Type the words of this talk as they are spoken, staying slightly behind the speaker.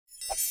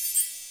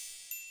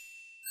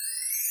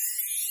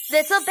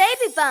Little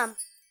baby bump.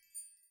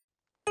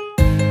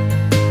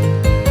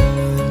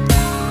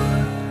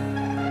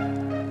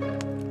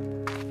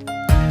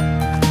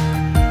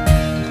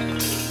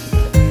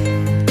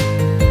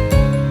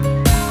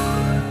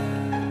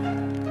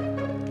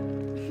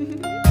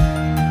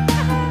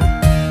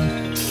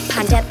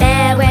 Panda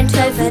bear went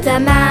over the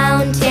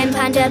mountain.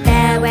 Panda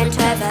bear went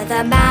over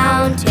the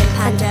mountain.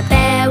 Panda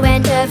bear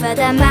went over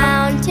the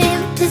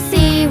mountain to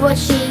see what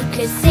she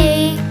could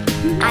see.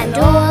 And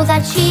all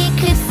that she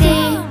could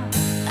see,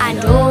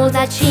 and all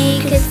that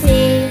she could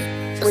see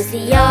was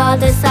the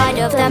other side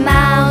of the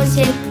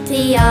mountain.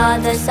 The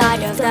other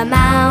side of the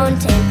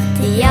mountain.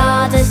 The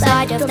other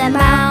side of the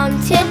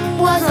mountain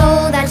was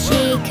all that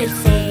she could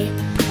see.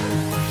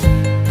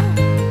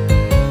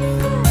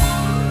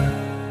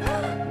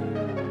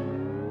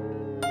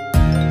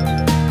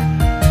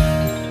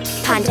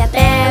 Panda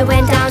bear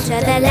went down to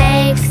the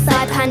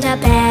lakeside. Panda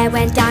bear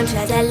went down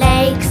to the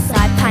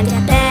lakeside.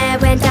 Panda bear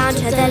went down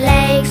to the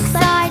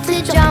lakeside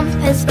to jump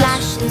and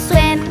splash and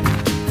swim.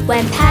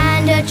 When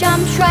Panda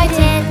jumped right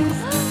in,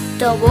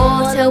 the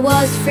water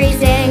was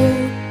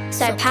freezing.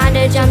 So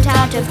Panda jumped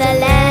out of the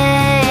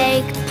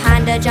lake.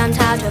 Panda jumped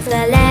out of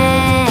the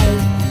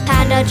lake.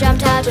 Panda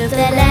jumped out of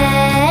the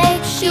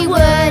lake. She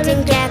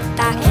wouldn't get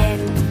back in.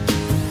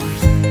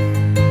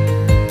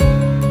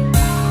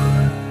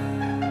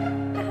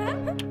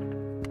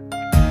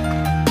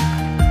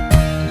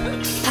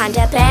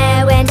 Panda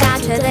bear went down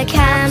to the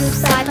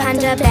campsite.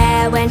 Panda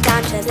bear went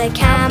down to the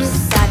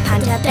campsite.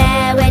 Panda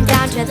bear went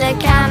down to the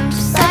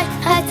campsite.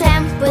 Her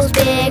tent was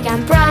big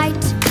and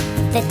bright.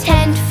 The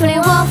tent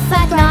flew off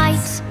at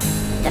night.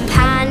 Then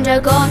Panda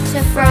got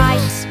a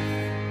fright.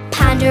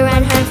 Panda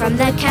ran home from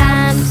the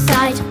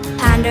campsite.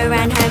 Panda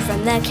ran home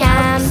from the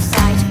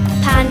campsite.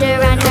 Panda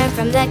ran home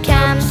from the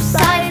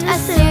campsite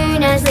as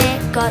soon as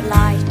it got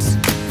light.